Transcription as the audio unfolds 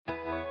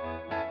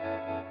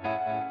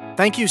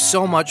Thank you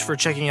so much for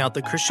checking out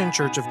the Christian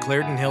Church of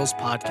Clarendon Hills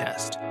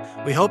podcast.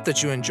 We hope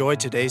that you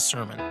enjoyed today's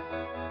sermon.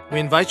 We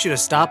invite you to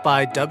stop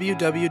by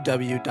www.cccch.org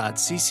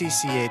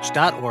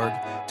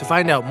to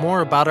find out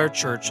more about our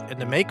church and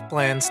to make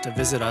plans to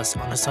visit us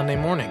on a Sunday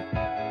morning.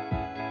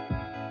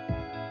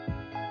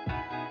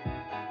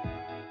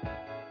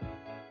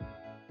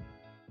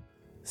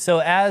 So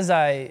as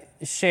I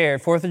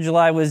shared, 4th of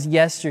July was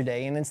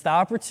yesterday, and it's the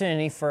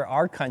opportunity for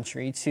our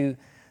country to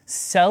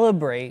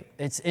celebrate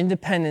its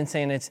independence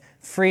and its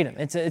freedom.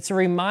 It's a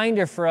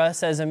reminder for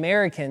us as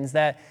Americans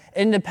that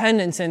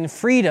independence and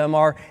freedom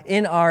are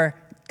in our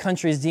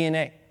country's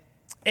DNA.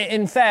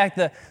 In fact,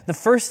 the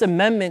First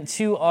Amendment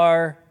to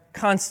our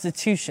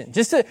Constitution,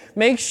 just to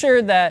make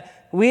sure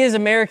that we as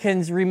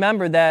Americans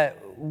remember that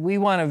we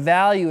want to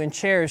value and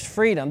cherish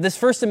freedom. This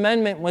First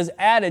Amendment was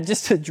added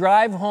just to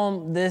drive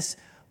home this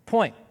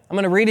point. I'm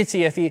going to read it to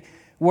you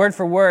word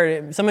for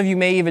word. Some of you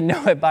may even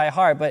know it by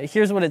heart, but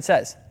here's what it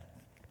says.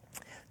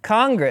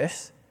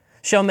 Congress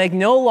shall make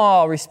no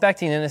law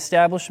respecting an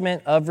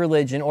establishment of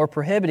religion or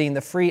prohibiting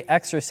the free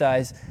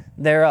exercise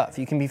thereof.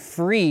 You can be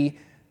free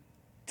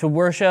to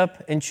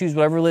worship and choose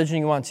whatever religion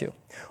you want to,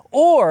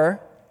 or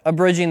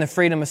abridging the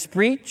freedom of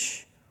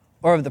speech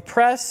or of the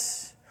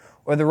press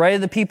or the right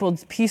of the people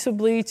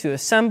peaceably to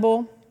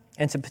assemble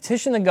and to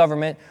petition the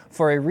government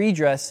for a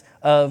redress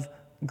of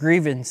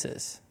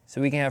grievances. So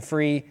we can have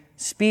free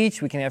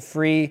speech, we can have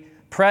free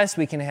press,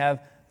 we can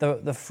have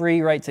the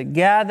free right to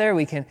gather,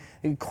 we can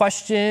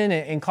question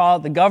and call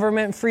out the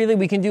government freely.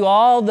 We can do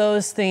all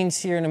those things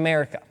here in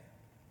America.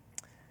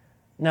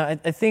 Now,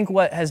 I think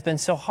what has been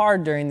so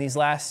hard during these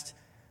last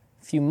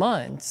few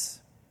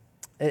months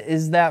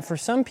is that for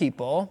some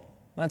people,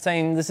 I'm not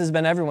saying this has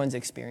been everyone's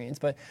experience,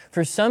 but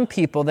for some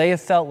people, they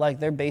have felt like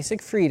their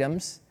basic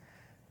freedoms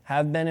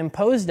have been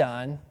imposed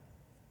on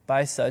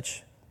by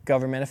such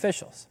government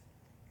officials.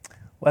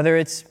 Whether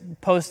it's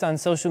posts on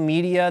social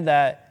media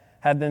that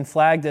have been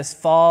flagged as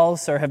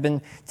false or have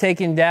been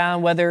taken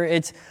down, whether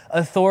it's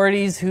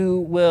authorities who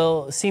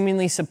will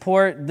seemingly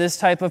support this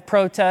type of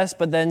protest,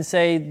 but then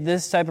say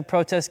this type of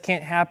protest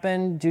can't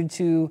happen due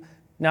to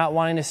not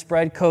wanting to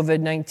spread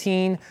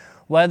COVID-19,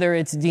 whether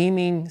it's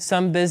deeming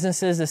some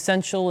businesses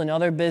essential and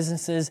other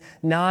businesses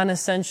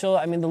non-essential.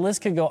 I mean, the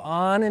list could go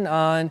on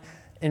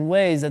in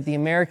ways that the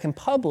American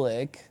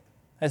public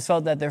has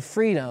felt that their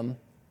freedom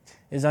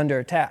is under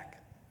attack.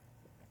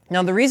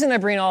 Now, the reason I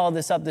bring all of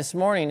this up this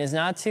morning is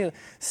not to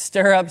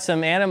stir up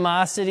some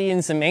animosity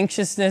and some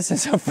anxiousness and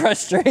some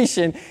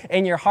frustration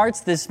in your hearts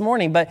this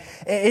morning, but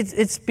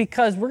it's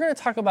because we're going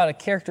to talk about a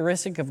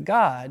characteristic of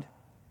God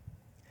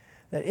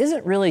that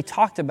isn't really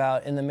talked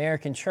about in the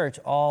American church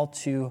all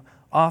too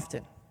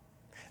often.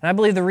 And I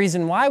believe the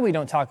reason why we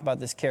don't talk about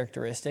this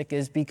characteristic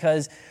is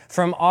because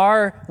from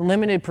our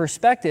limited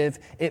perspective,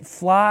 it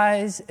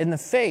flies in the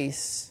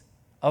face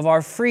of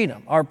our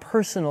freedom, our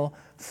personal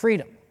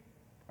freedom.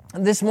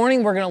 This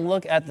morning, we're going to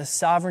look at the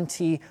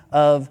sovereignty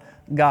of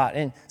God.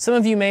 And some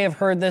of you may have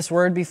heard this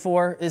word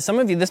before. Some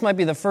of you, this might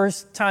be the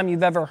first time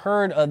you've ever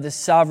heard of the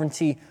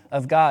sovereignty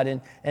of God.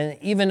 And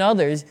even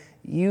others,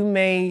 you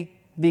may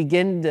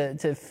begin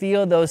to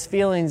feel those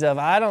feelings of,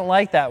 I don't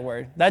like that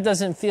word. That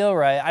doesn't feel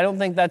right. I don't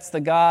think that's the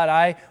God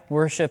I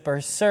worship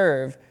or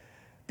serve,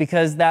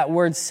 because that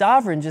word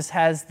sovereign just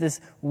has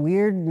this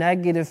weird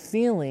negative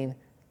feeling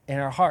in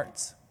our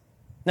hearts.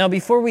 Now,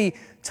 before we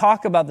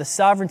talk about the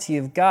sovereignty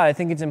of God, I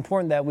think it's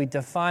important that we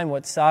define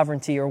what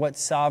sovereignty or what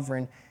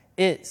sovereign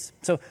is.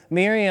 So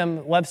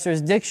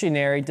Merriam-Webster's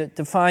dictionary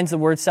defines the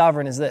word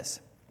sovereign as this: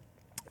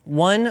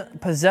 one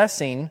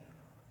possessing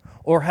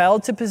or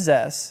held to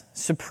possess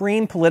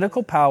supreme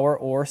political power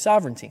or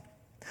sovereignty.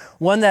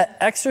 One that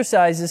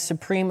exercises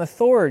supreme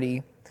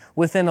authority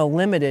within a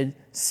limited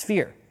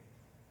sphere.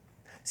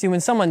 See,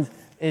 when someone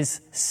is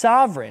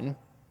sovereign,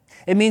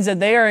 it means that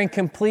they are in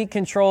complete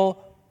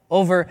control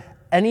over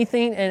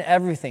anything and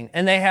everything,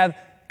 and they have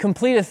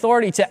complete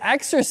authority to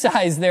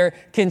exercise their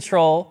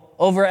control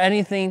over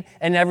anything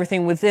and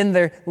everything within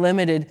their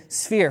limited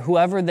sphere,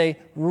 whoever they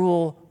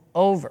rule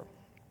over.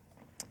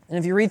 And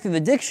if you read through the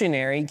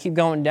dictionary, keep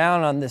going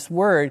down on this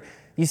word,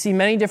 you see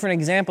many different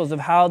examples of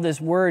how this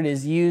word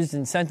is used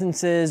in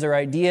sentences or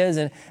ideas,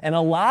 and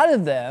a lot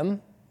of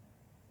them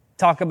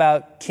talk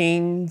about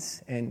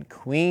kings and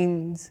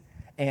queens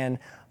and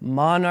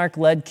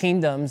monarch-led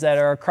kingdoms that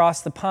are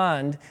across the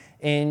pond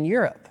in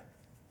Europe.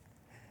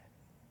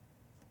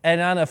 And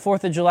on a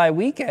 4th of July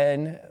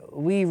weekend,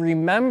 we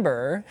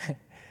remember,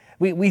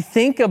 we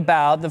think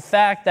about the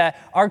fact that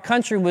our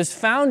country was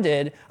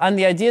founded on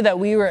the idea that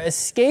we were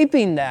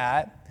escaping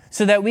that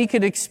so that we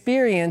could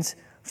experience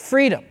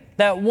freedom.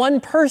 That one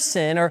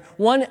person or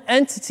one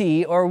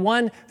entity or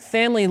one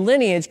family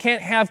lineage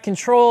can't have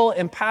control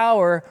and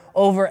power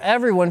over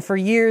everyone for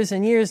years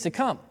and years to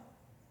come.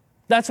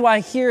 That's why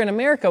here in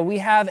America, we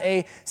have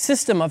a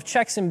system of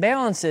checks and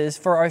balances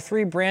for our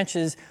three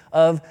branches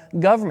of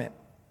government.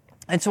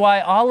 It's why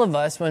all of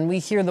us, when we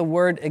hear the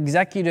word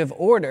executive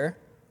order,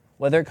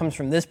 whether it comes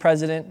from this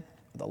president,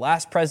 the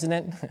last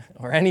president,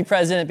 or any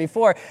president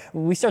before,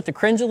 we start to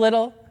cringe a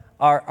little.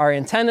 our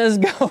antennas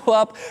go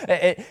up.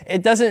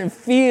 It doesn't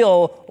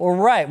feel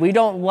right. We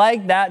don't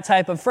like that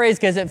type of phrase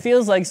because it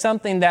feels like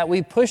something that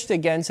we pushed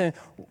against and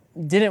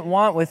didn't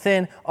want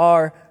within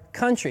our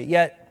country.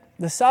 Yet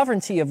the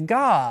sovereignty of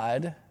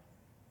God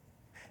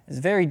is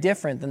very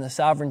different than the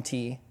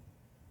sovereignty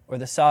or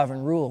the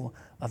sovereign rule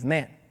of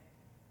man.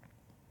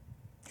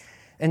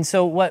 And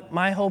so what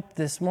my hope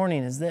this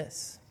morning is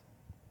this,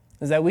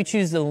 is that we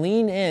choose to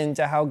lean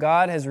into how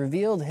God has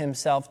revealed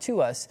himself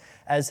to us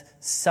as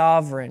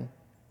sovereign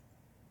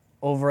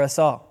over us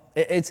all.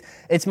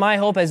 It's my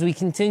hope as we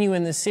continue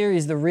in this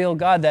series, The Real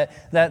God,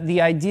 that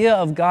the idea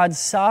of God's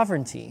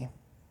sovereignty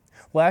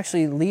will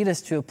actually lead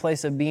us to a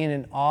place of being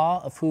in awe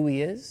of who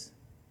he is,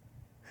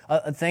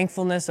 a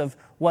thankfulness of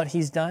what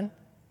he's done,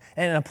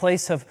 and a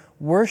place of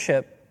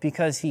worship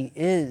because he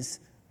is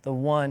the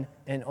one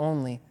and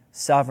only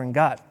sovereign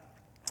God.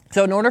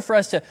 So in order for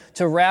us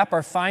to wrap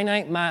our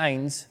finite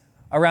minds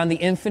around the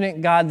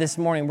infinite God this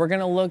morning, we're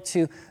going to look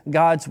to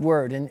God's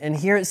Word. And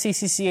here at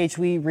CCCH,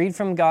 we read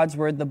from God's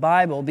Word, the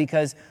Bible,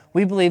 because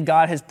we believe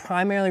God has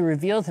primarily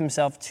revealed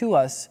himself to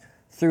us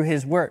through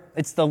his Word.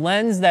 It's the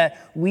lens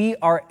that we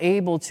are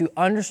able to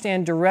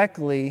understand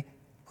directly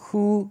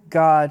who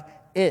God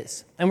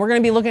is. And we're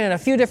going to be looking at a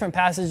few different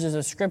passages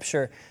of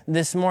Scripture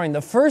this morning.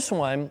 The first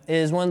one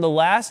is one of the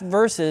last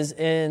verses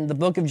in the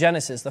book of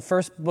Genesis, the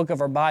first book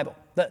of our Bible.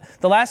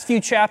 The last few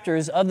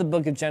chapters of the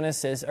book of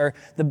Genesis are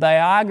the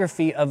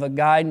biography of a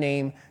guy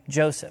named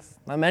Joseph.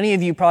 Now, many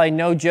of you probably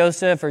know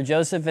Joseph or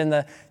Joseph in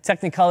the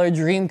Technicolor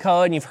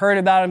Dreamcoat, and you've heard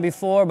about him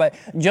before, but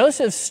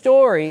Joseph's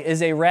story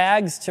is a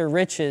rags to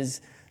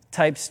riches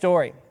type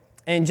story.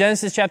 In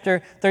Genesis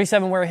chapter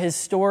 37, where his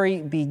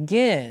story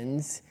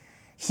begins,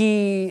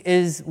 he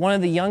is one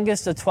of the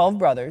youngest of 12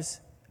 brothers,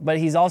 but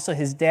he's also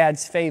his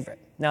dad's favorite.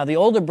 Now, the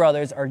older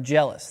brothers are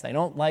jealous. They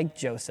don't like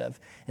Joseph,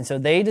 and so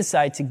they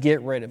decide to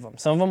get rid of him.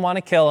 Some of them want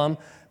to kill him,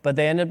 but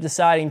they end up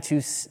deciding to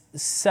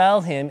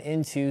sell him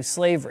into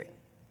slavery.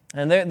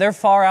 And they're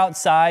far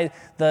outside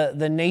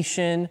the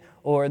nation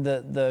or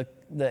the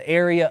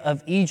area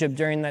of Egypt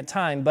during that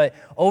time. But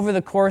over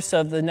the course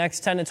of the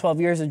next 10 to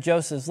 12 years of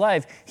Joseph's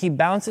life, he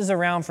bounces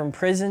around from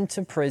prison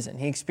to prison.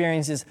 He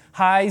experiences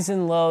highs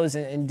and lows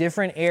in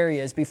different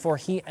areas before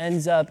he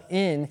ends up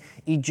in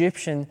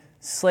Egyptian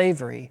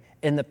slavery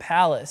in the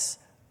palace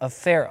of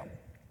Pharaoh.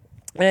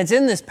 And it's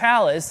in this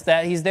palace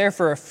that he's there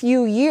for a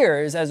few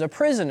years as a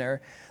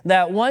prisoner,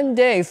 that one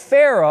day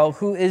Pharaoh,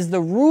 who is the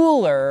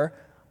ruler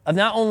of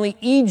not only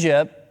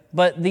Egypt,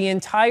 but the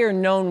entire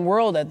known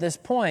world at this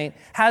point,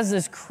 has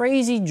this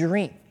crazy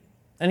dream.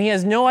 And he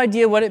has no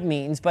idea what it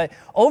means. But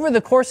over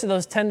the course of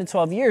those 10 to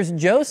 12 years,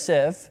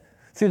 Joseph,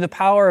 through the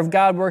power of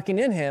God working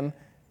in him,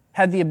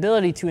 had the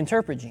ability to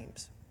interpret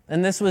dreams.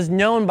 And this was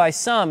known by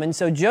some. And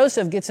so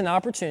Joseph gets an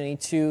opportunity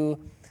to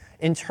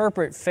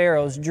interpret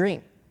Pharaoh's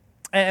dream.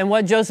 And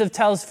what Joseph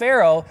tells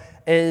Pharaoh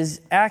is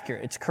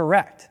accurate. It's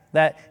correct.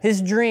 That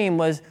his dream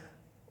was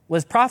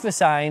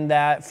prophesying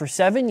that for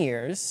 7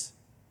 years,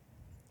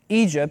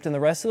 Egypt and the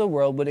rest of the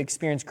world would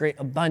experience great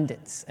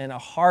abundance and a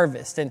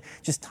harvest and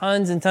just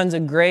tons and tons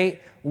of great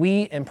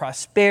wheat and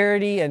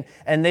prosperity,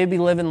 and they'd be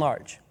living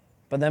large.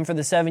 But then for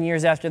the 7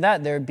 years after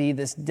that, there would be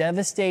this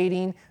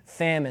devastating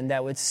famine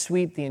that would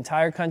sweep the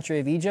entire country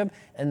of Egypt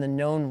and the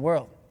known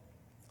world.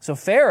 So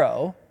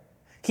Pharaoh,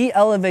 he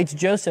elevates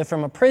Joseph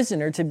from a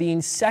prisoner to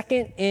being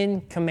second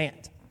in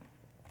command,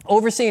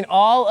 overseeing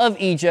all of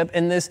Egypt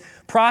in this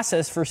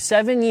process for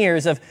 7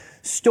 years of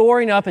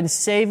storing up and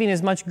saving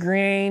as much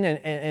grain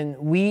and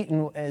wheat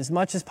and as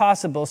much as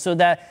possible so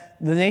that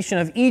the nation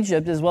of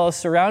Egypt, as well as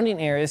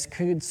surrounding areas,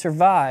 could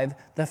survive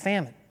the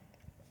famine.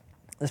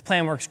 This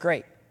plan works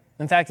great.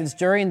 In fact, it's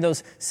during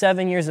those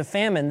 7 years of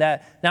famine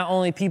that not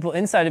only people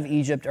inside of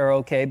Egypt are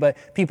okay, but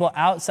people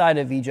outside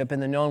of Egypt in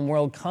the known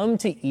world come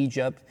to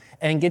Egypt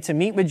and get to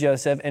meet with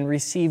Joseph and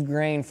receive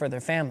grain for their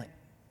family.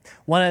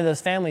 One of those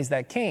families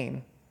that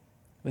came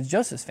was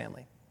Joseph's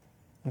family.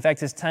 In fact,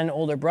 his 10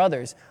 older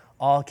brothers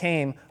all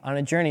came on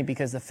a journey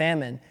because the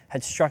famine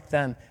had struck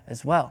them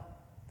as well.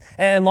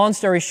 And long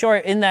story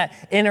short, in that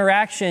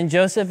interaction,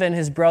 Joseph and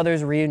his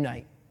brothers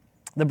reunite.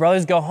 The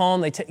brothers go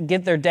home, they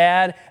get their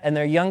dad and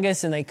their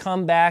youngest, and they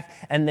come back,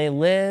 and they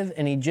live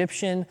in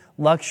Egyptian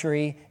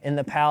luxury in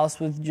the palace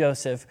with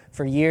Joseph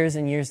for years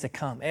and years to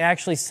come. It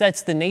actually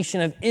sets the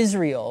nation of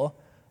Israel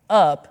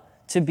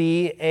up to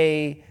be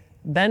a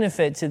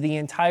benefit to the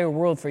entire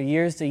world for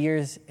years to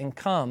years and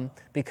come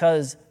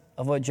because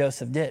of what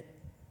Joseph did.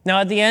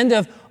 Now, at the end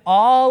of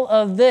all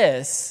of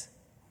this,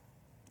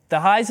 the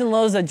highs and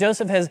lows that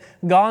Joseph has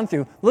gone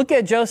through, look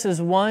at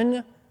Joseph's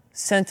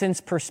one-sentence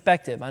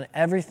perspective on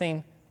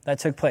everything that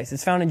took place.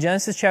 It's found in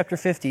Genesis chapter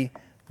 50,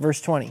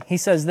 verse 20. He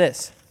says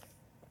this,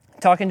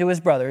 talking to his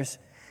brothers,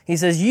 he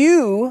says,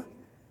 "You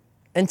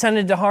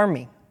intended to harm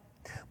me,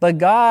 but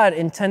God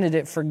intended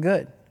it for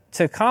good,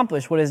 to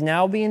accomplish what is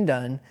now being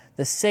done,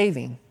 the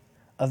saving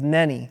of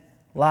many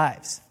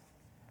lives."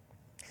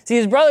 See,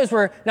 his brothers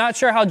were not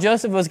sure how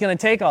Joseph was going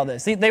to take all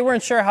this. They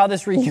weren't sure how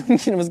this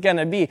reunion was going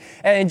to be.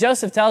 And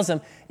Joseph tells them,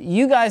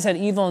 you guys had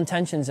evil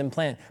intentions and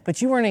plan,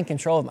 but you weren't in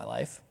control of my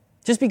life.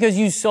 Just because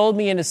you sold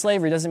me into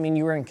slavery doesn't mean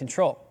you were in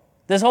control.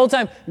 This whole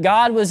time,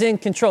 God was in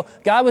control.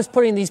 God was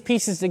putting these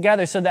pieces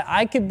together so that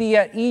I could be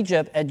at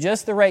Egypt at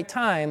just the right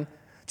time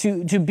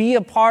to be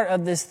a part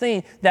of this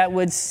thing that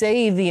would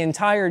save the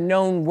entire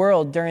known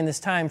world during this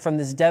time from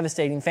this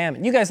devastating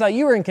famine. You guys thought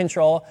you were in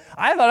control.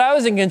 I thought I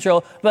was in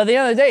control. But at the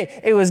end of the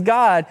day, it was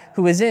God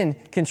who was in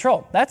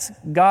control. That's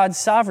God's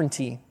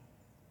sovereignty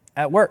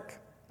at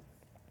work.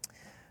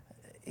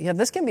 Yeah,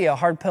 this can be a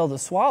hard pill to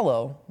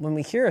swallow when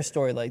we hear a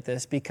story like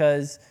this,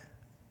 because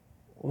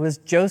was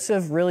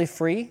Joseph really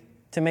free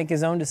to make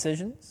his own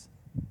decisions?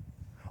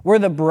 Were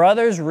the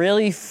brothers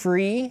really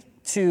free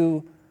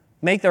to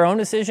make their own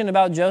decision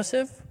about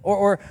Joseph?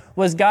 Or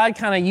was God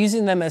kind of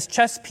using them as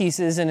chess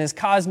pieces in his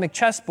cosmic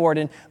chessboard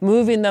and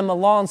moving them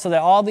along so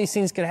that all these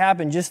things could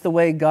happen just the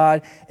way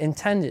God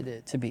intended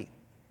it to be?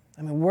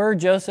 I mean, were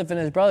Joseph and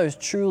his brothers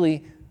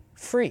truly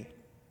free?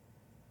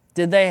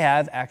 Did they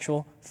have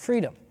actual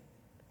freedom?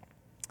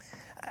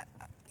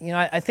 You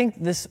know, I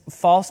think this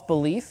false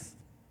belief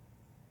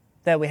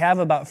that we have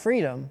about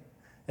freedom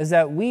is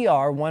that we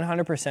are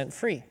 100%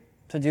 free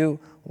to do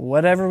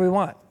whatever we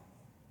want.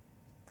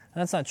 And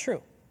that's not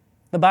true.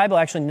 The Bible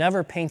actually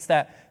never paints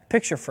that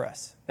picture for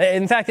us.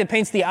 In fact, it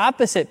paints the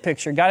opposite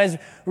picture. God has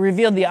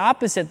revealed the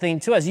opposite thing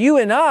to us. You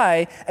and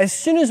I, as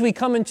soon as we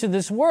come into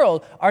this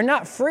world, are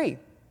not free,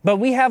 but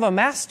we have a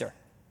master.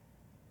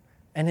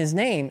 And his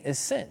name is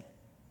sin.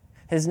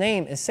 His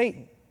name is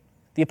Satan.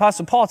 The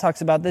Apostle Paul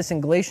talks about this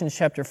in Galatians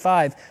chapter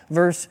 5,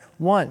 verse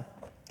 1.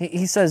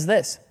 He says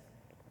this,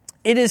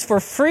 "It is for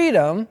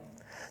freedom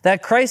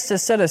that Christ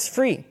has set us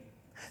free.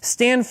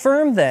 Stand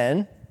firm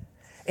then,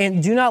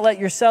 and do not let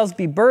yourselves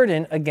be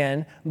burdened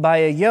again by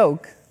a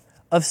yoke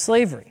of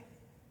slavery."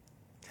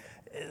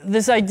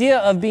 This idea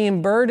of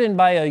being burdened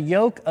by a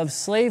yoke of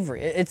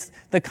slavery, it's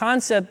the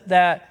concept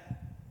that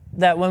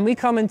when we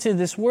come into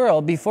this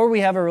world, before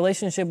we have a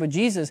relationship with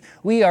Jesus,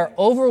 we are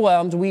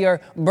overwhelmed, we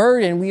are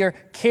burdened, we are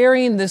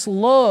carrying this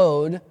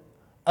load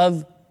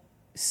of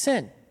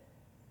sin.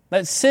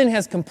 That sin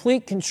has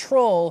complete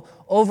control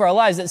over our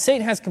lives, that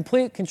Satan has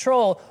complete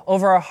control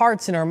over our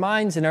hearts and our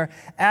minds and our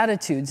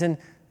attitudes. And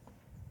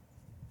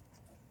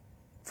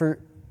for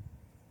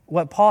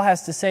what Paul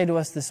has to say to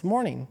us this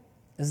morning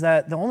is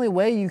that the only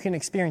way you can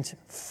experience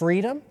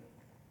freedom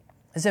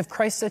is if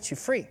Christ sets you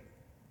free.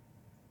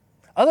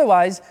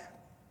 Otherwise,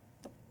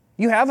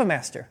 you have a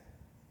master.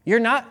 You're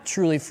not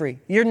truly free.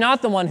 You're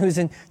not the one who's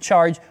in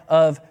charge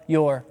of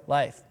your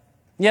life.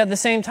 Yet at the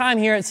same time,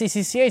 here at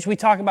CCCH, we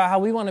talk about how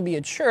we want to be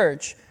a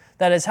church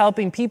that is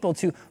helping people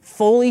to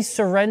fully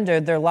surrender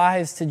their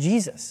lives to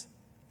Jesus.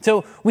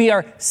 So we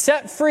are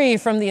set free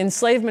from the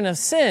enslavement of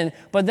sin,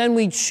 but then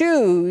we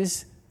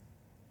choose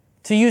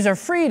to use our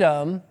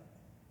freedom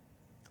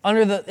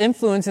under the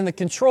influence and the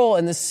control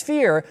and the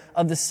sphere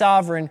of the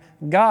sovereign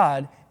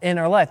God in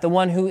our life, the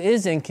one who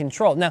is in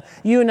control. Now,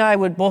 you and I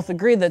would both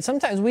agree that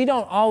sometimes we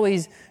don't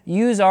always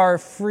use our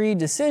free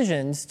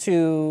decisions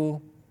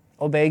to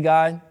obey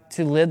God,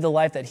 to live the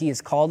life that he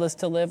has called us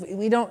to live.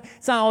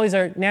 It's not always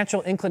our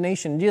natural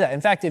inclination to do that. In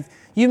fact, if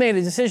you made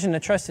a decision to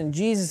trust in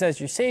Jesus as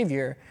your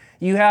Savior,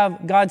 you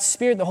have God's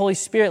Spirit, the Holy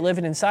Spirit,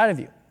 living inside of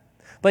you.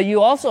 But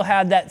you also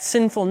have that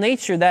sinful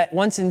nature that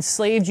once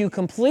enslaved you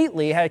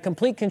completely, had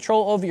complete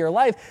control over your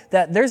life,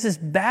 that there's this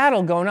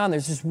battle going on.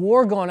 There's this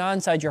war going on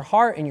inside your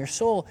heart and your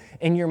soul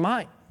and your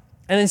mind.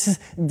 And it's this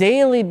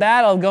daily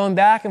battle going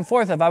back and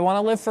forth of I want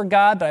to live for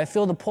God, but I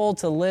feel the pull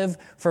to live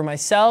for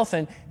myself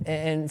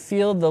and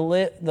feel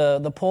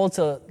the pull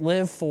to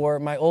live for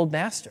my old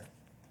master.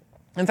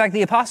 In fact,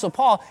 the Apostle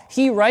Paul,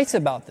 he writes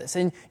about this.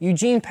 In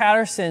Eugene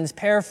Patterson's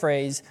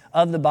paraphrase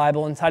of the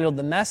Bible entitled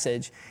The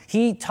Message,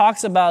 he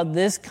talks about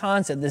this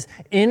concept, this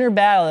inner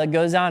battle that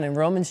goes on in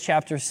Romans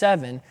chapter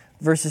 7,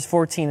 verses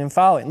 14 and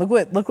following.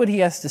 Look what he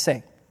has to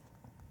say.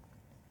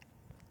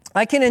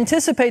 "I can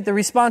anticipate the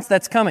response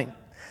that's coming.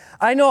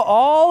 I know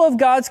all of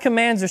God's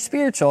commands are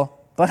spiritual,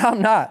 but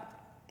I'm not.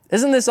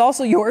 Isn't this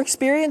also your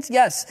experience?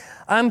 Yes,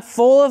 I'm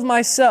full of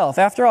myself.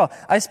 After all,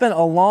 I spent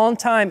a long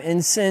time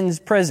in sin's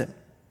prison.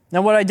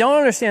 Now, what I don't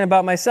understand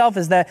about myself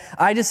is that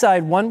I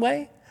decide one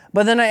way,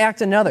 but then I act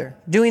another,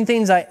 doing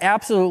things I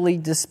absolutely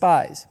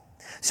despise.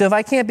 So if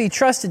I can't be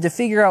trusted to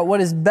figure out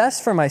what is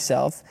best for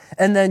myself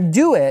and then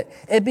do it,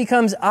 it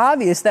becomes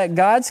obvious that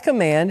God's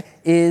command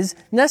is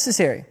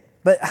necessary.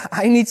 But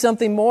I need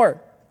something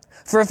more.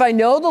 For if I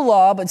know the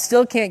law but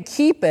still can't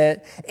keep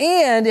it,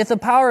 and if the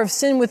power of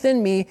sin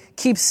within me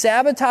keeps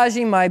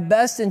sabotaging my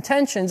best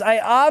intentions, I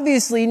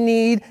obviously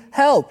need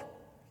help.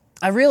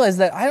 I realize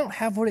that I don't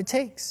have what it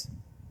takes.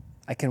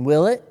 I can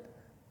will it,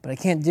 but I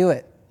can't do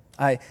it.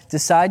 I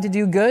decide to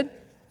do good,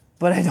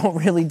 but I don't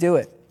really do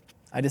it.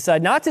 I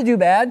decide not to do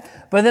bad,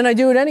 but then I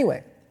do it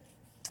anyway.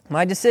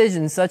 My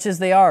decisions, such as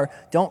they are,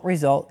 don't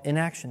result in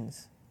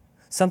actions.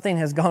 Something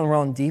has gone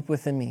wrong deep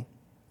within me.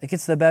 It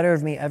gets the better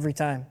of me every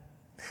time.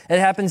 It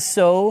happens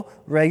so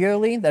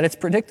regularly that it's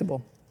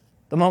predictable.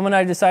 The moment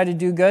I decide to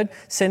do good,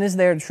 sin is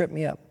there to trip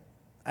me up.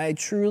 I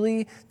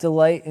truly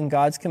delight in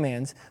God's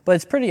commands, but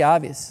it's pretty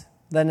obvious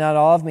that not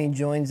all of me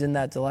joins in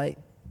that delight.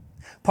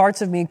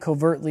 Parts of me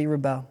covertly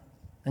rebel.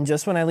 And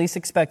just when I least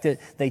expect it,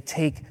 they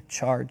take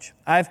charge.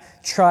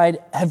 I've tried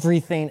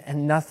everything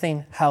and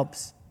nothing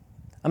helps.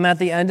 I'm at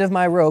the end of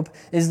my rope.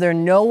 Is there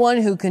no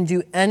one who can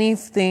do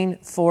anything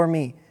for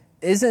me?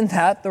 Isn't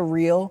that the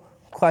real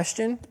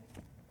question?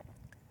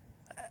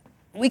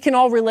 We can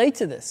all relate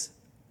to this.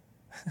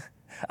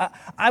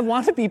 I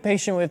want to be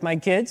patient with my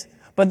kids,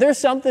 but there's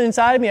something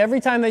inside of me every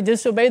time they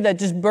disobey that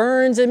just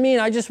burns in me,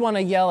 and I just want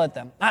to yell at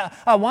them.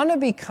 I want to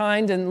be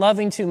kind and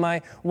loving to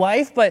my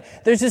wife, but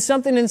there's just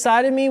something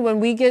inside of me when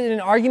we get in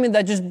an argument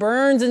that just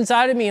burns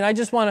inside of me, and I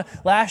just want to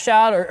lash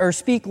out or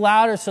speak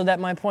louder so that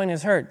my point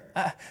is heard.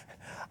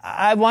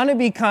 I want to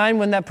be kind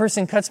when that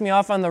person cuts me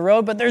off on the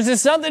road, but there's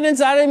just something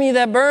inside of me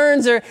that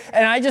burns, and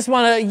I just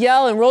want to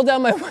yell and roll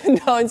down my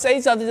window and say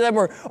something to them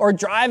or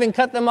drive and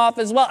cut them off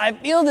as well. I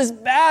feel this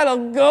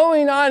battle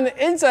going on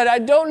inside. I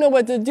don't know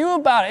what to do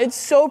about it. It's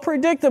so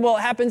predictable.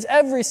 It happens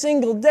every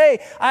single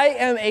day. I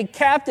am a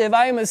captive.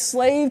 I am a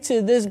slave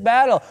to this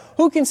battle.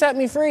 Who can set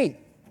me free?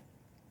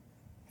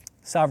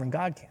 Sovereign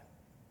God can.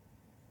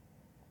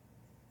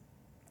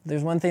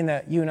 There's one thing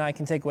that you and I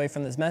can take away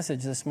from this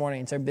message this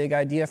morning. It's our big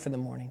idea for the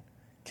morning.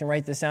 You can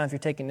write this down if you're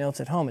taking notes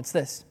at home. It's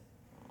this.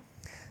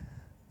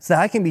 So that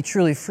I can be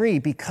truly free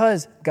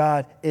because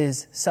God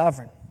is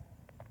sovereign.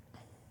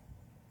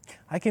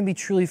 I can be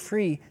truly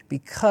free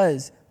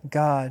because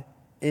God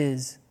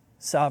is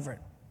sovereign.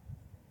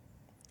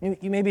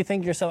 You maybe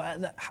think to yourself,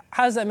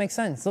 how does that make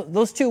sense?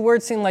 Those two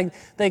words seem like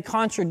they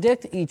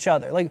contradict each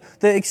other. Like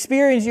the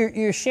experience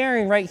you're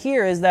sharing right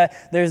here is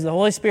that there's the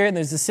Holy Spirit and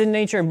there's the sin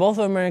nature, and both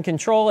of them are in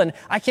control, and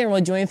I can't really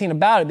do anything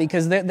about it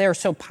because they're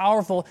so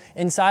powerful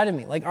inside of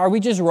me. Like, are we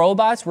just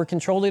robots? We're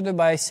controlled either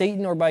by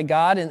Satan or by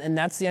God, and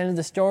that's the end of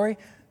the story?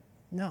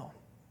 No.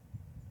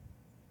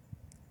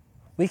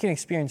 We can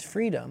experience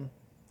freedom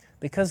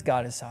because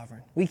God is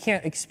sovereign. We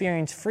can't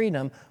experience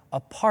freedom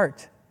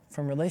apart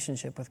from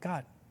relationship with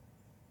God.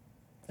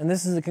 And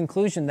this is the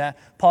conclusion that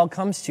Paul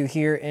comes to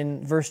here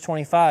in verse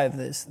 25,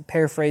 this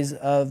paraphrase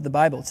of the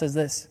Bible. It says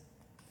this: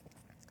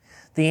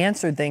 the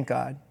answer, thank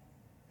God,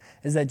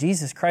 is that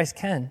Jesus Christ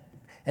can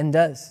and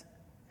does.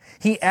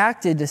 He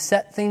acted to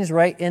set things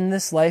right in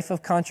this life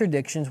of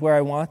contradictions where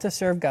I want to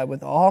serve God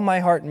with all my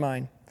heart and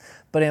mind,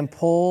 but am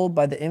pulled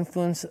by the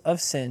influence of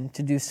sin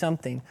to do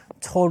something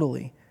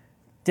totally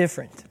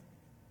different.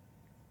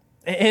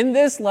 In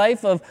this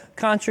life of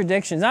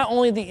contradictions, not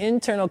only the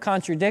internal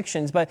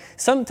contradictions, but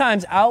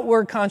sometimes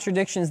outward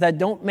contradictions that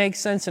don't make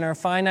sense in our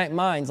finite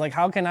minds, like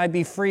how can I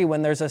be free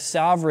when there's a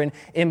sovereign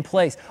in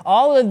place?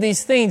 All of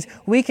these things,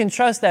 we can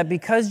trust that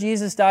because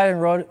Jesus died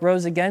and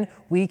rose again,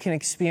 we can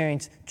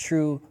experience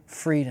true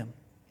freedom.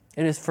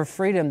 It is for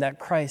freedom that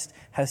Christ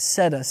has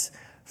set us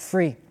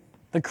free.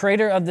 The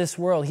creator of this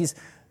world, he's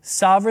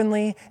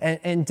sovereignly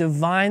and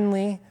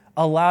divinely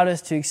allowed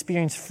us to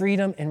experience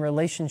freedom in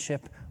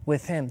relationship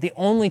with him. The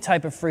only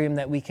type of freedom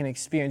that we can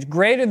experience,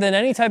 greater than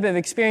any type of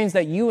experience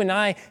that you and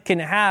I can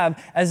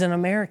have as an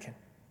American.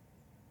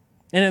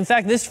 And in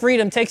fact, this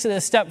freedom takes it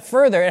a step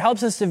further. It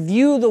helps us to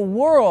view the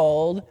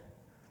world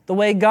the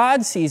way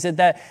God sees it,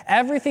 that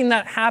everything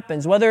that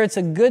happens, whether it's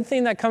a good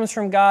thing that comes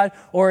from God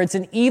or it's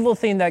an evil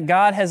thing that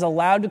God has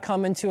allowed to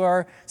come into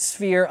our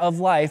sphere of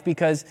life,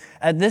 because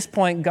at this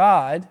point,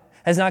 God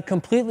has not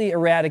completely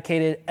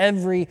eradicated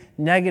every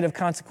negative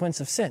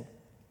consequence of sin.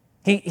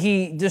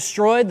 He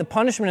destroyed the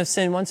punishment of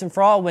sin once and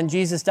for all when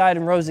Jesus died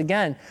and rose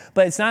again.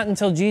 But it's not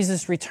until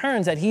Jesus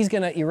returns that he's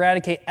going to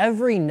eradicate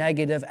every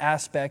negative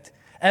aspect,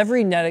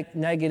 every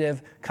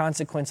negative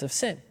consequence of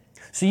sin.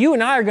 So you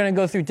and I are going to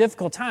go through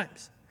difficult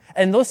times.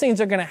 And those things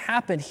are going to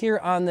happen here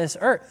on this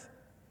earth.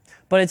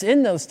 But it's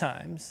in those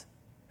times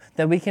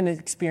that we can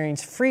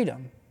experience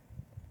freedom,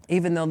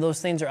 even though those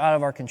things are out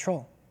of our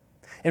control.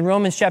 In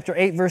Romans chapter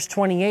 8, verse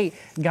 28,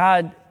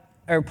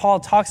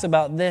 Paul talks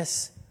about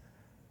this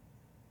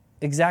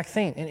exact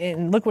thing.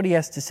 And look what he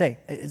has to say.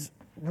 It's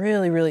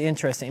really, really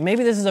interesting.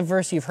 Maybe this is a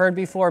verse you've heard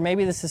before.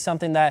 Maybe this is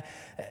something that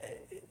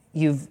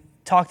you've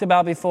talked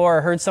about before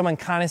or heard someone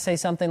kind of say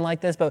something like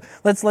this. But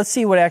let's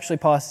see what actually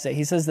Paul has to say.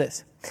 He says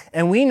this: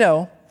 and we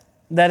know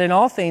that in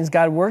all things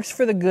God works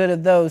for the good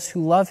of those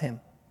who love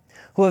him,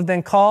 who have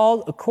been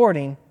called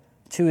according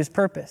to his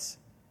purpose.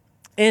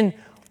 In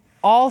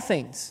all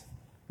things,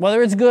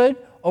 whether it's good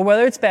or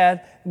whether it's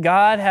bad,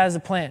 God has a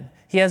plan.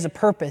 He has a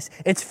purpose.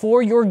 It's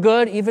for your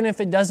good, even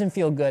if it doesn't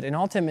feel good. And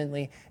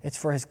ultimately, it's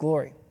for his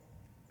glory.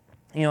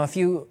 You know,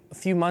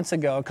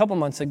 a couple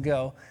months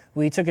ago,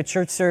 we took a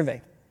church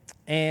survey.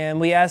 And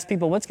we asked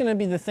people, what's going to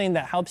be the thing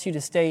that helps you to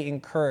stay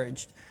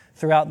encouraged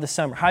throughout the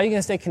summer? How are you going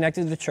to stay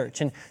connected to the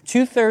church? And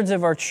 2/3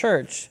 of our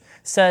church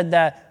said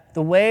that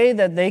the way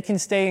that they can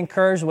stay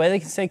encouraged, the way they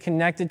can stay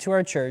connected to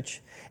our church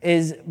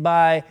is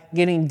by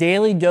getting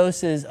daily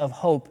doses of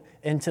hope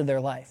into their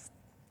life.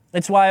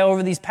 It's why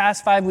over these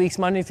past 5 weeks,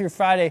 Monday through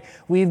Friday,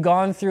 we've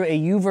gone through a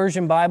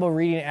YouVersion Bible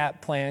reading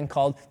app plan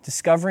called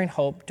Discovering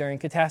Hope During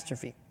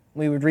Catastrophe.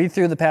 We would read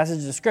through the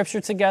passages of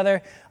Scripture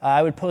together.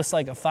 I would post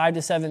like a 5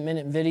 to 7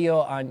 minute video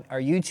on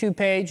our YouTube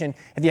page. And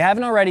if you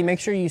haven't already, make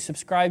sure you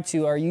subscribe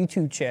to our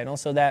YouTube channel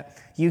so that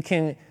you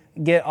can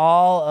get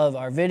all of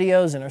our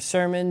videos and our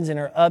sermons and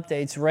our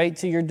updates right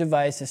to your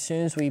device as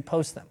soon as we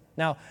post them.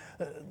 Now,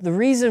 the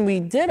reason we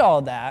did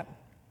all that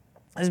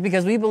is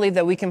because we believe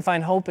that we can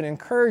find hope and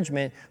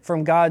encouragement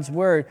from God's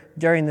Word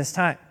during this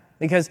time.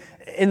 Because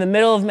in the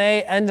middle of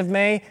May, end of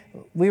May,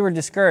 we were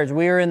discouraged.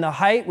 We were in the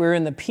height, we were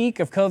in the peak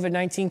of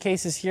COVID-19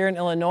 cases here in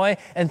Illinois,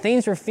 and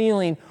things were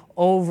feeling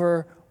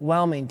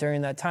overwhelming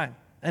during that time.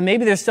 And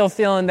maybe they're still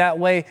feeling that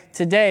way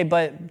today,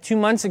 but 2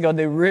 months ago,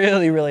 they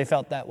really, really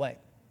felt that way.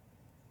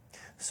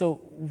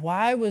 So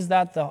why was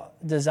that the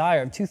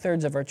desire of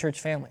 2/3 of our church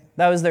family?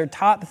 That was their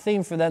top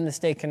theme for them to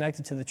stay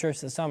connected to the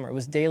church this summer. It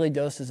was daily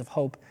doses of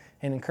hope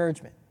and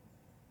encouragement.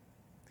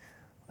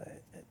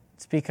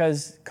 It's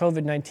because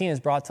COVID-19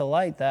 has brought to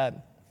light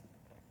that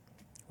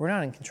we're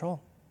not in control.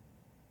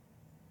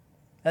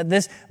 That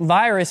this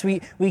virus,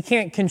 we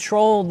can't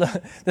control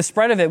the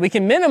spread of it. We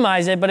can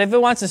minimize it, but if it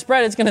wants to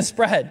spread, it's going to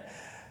spread.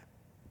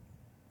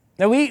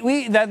 Now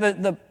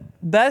the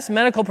best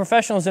medical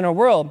professionals in our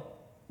world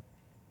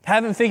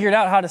haven't figured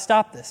out how to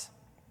stop this.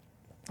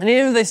 And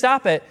even if they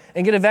stop it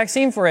and get a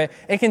vaccine for it,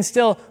 it can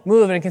still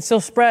move and it can still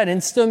spread and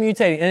it's still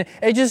mutating. And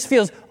it just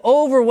feels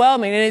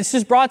overwhelming. And it's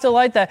just brought to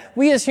light that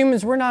we as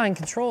humans, we're not in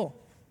control.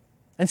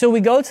 And so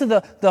we go to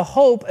the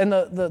hope and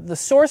the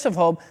source of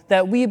hope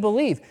that we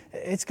believe.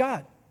 It's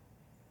God.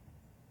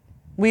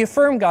 We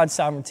affirm God's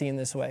sovereignty in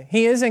this way.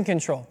 He is in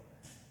control.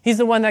 He's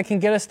the one that can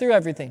get us through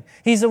everything.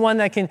 He's the one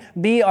that can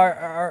be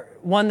our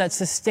one that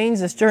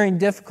sustains us during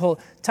difficult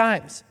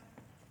times.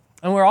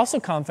 And we're also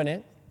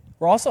confident,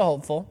 we're also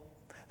hopeful,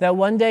 that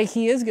one day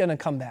He is going to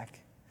come back.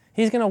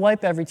 He's going to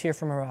wipe every tear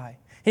from our eye.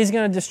 He's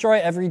going to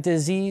destroy every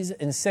disease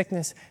and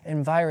sickness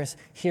and virus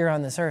here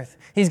on this earth.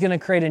 He's going to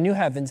create a new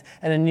heavens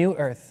and a new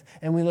earth.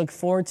 And we look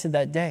forward to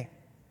that day.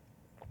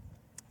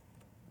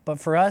 But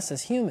for us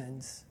as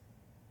humans,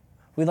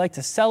 we like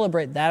to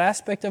celebrate that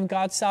aspect of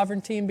God's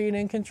sovereignty and being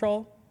in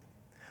control.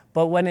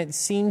 But when it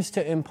seems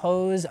to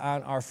impose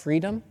on our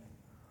freedom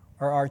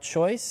or our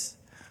choice,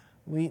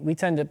 we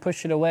tend to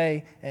push it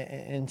away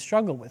and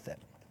struggle with it.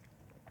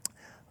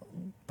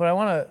 But I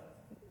want to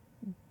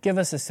give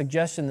us a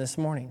suggestion this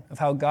morning of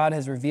how God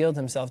has revealed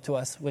Himself to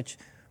us, which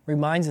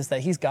reminds us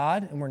that He's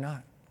God and we're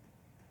not.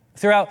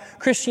 Throughout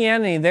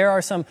Christianity, there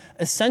are some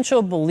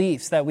essential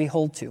beliefs that we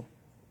hold to,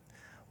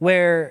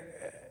 where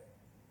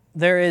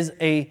there is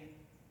a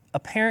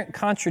apparent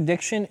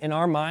contradiction in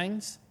our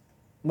minds,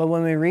 but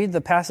when we read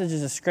the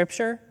passages of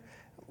Scripture,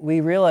 we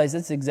realize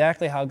that's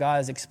exactly how God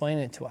has explained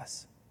it to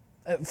us.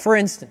 For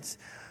instance,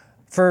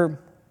 for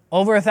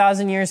over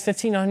 1,000 years,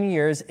 1,500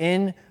 years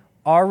in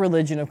our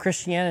religion of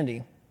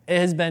Christianity, it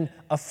has been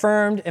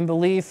affirmed and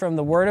believed from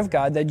the Word of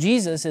God that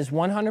Jesus is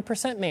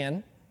 100%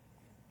 man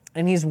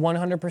and He's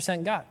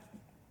 100% God.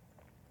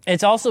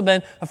 It's also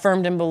been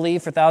affirmed and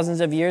believed for thousands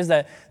of years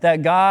that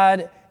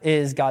God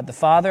is God the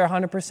Father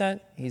 100%,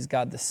 He's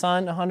God the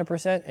Son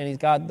 100%, and He's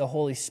God the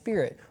Holy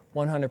Spirit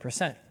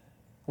 100%.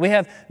 We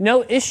have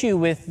no issue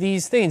with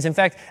these things. In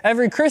fact,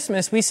 every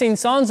Christmas we sing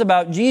songs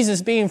about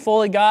Jesus being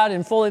fully God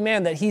and fully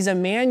man, that He's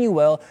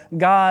Emmanuel,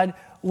 God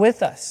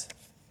with us.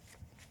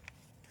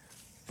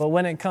 But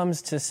when it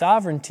comes to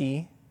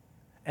sovereignty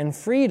and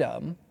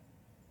freedom,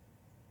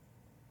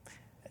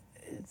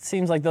 it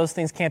seems like those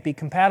things can't be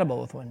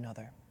compatible with one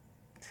another.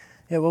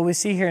 Yet what we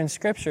see here in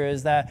Scripture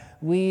is that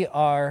we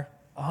are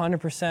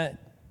 100%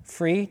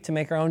 free to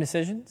make our own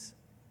decisions,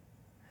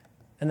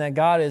 and that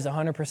God is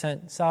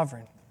 100%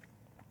 sovereign.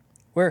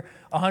 We're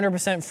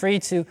 100% free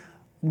to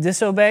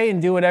disobey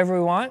and do whatever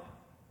we want,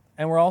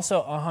 and we're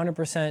also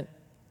 100%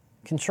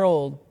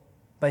 controlled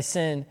by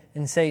sin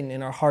and Satan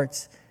in our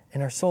hearts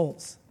and our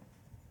souls.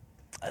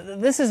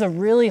 This is a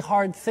really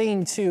hard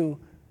thing to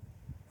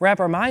wrap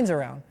our minds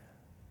around.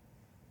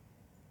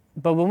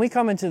 But when we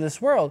come into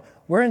this world,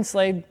 we're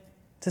enslaved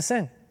to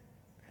sin.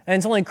 And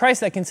it's only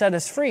Christ that can set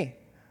us free.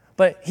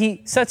 But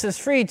He sets us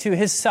free to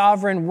His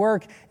sovereign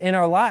work in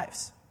our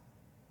lives.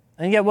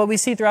 And yet what we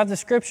see throughout the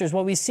Scriptures,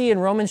 what we see in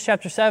Romans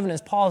chapter 7,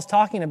 as Paul is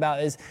talking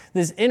about, is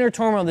this inner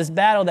turmoil, this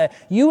battle that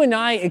you and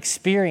I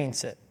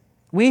experience it.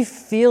 We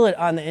feel it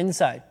on the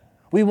inside.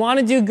 We want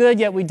to do good,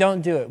 yet we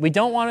don't do it. We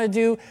don't want to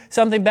do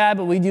something bad,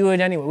 but we do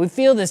it anyway. We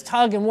feel this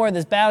tug and war,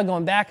 this battle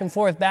going back and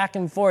forth, back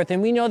and forth.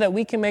 And we know that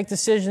we can make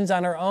decisions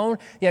on our own,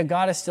 yet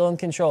God is still in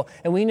control.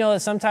 And we know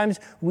that sometimes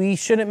we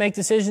shouldn't make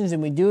decisions,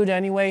 and we do it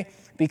anyway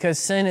because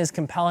sin is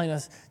compelling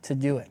us to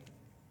do it.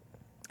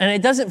 And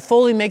it doesn't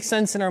fully make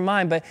sense in our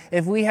mind, but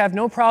if we have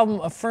no problem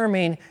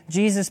affirming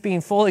Jesus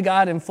being fully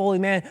God and fully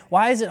man,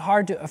 why is it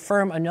hard to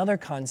affirm another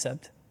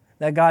concept,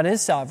 that God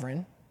is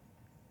sovereign,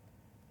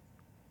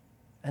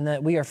 and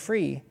that we are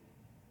free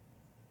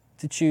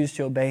to choose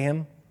to obey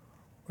Him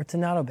or to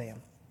not obey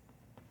Him?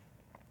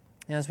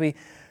 And as we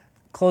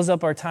close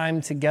up our time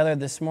together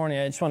this morning,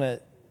 I just want to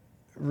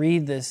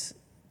read this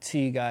to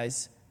you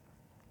guys.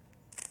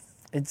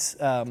 It's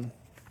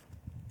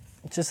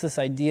just this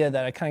idea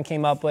that I kind of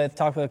came up with,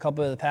 talked with a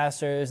couple of the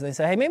pastors. And they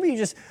said, hey, maybe you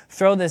just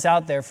throw this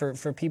out there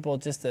for people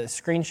just to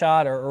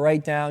screenshot or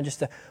write down, just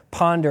to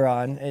ponder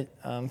on.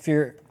 If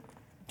you're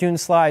doing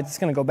slides, it's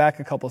going to go back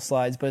a couple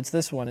slides, but it's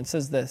this one. It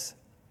says this: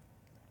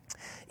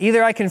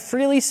 either I can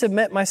freely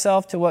submit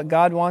myself to what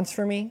God wants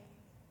for me,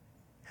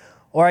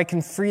 or I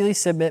can freely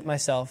submit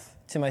myself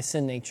to my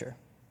sin nature.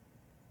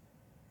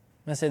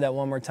 I'm going to say that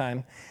one more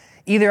time.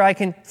 Either I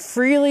can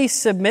freely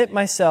submit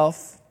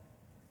myself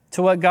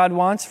to what God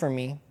wants for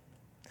me,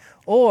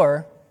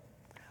 or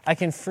I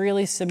can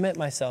freely submit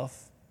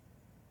myself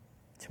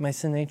to my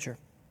sin nature.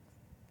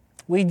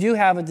 We do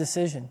have a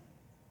decision.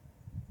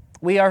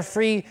 We are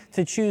free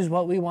to choose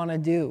what we want to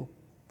do,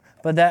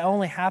 but that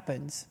only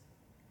happens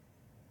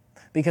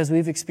because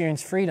we've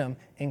experienced freedom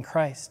in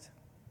Christ.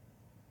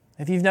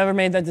 If you've never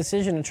made that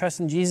decision and trust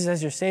in Jesus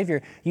as your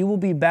Savior, you will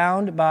be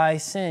bound by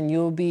sin. You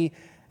will be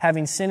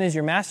having sin as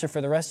your master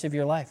for the rest of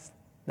your life.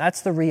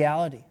 That's the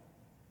reality.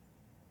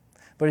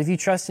 But if you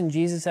trust in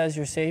Jesus as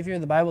your Savior,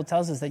 the Bible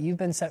tells us that you've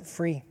been set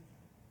free.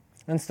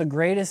 And it's the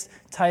greatest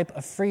type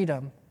of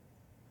freedom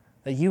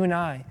that you and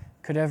I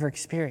could ever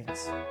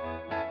experience.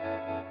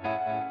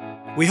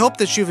 We hope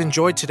that you've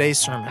enjoyed today's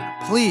sermon.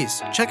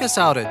 Please check us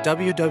out at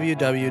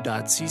www.cccch.org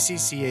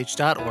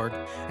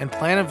and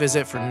plan a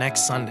visit for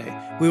next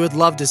Sunday. We would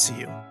love to see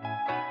you.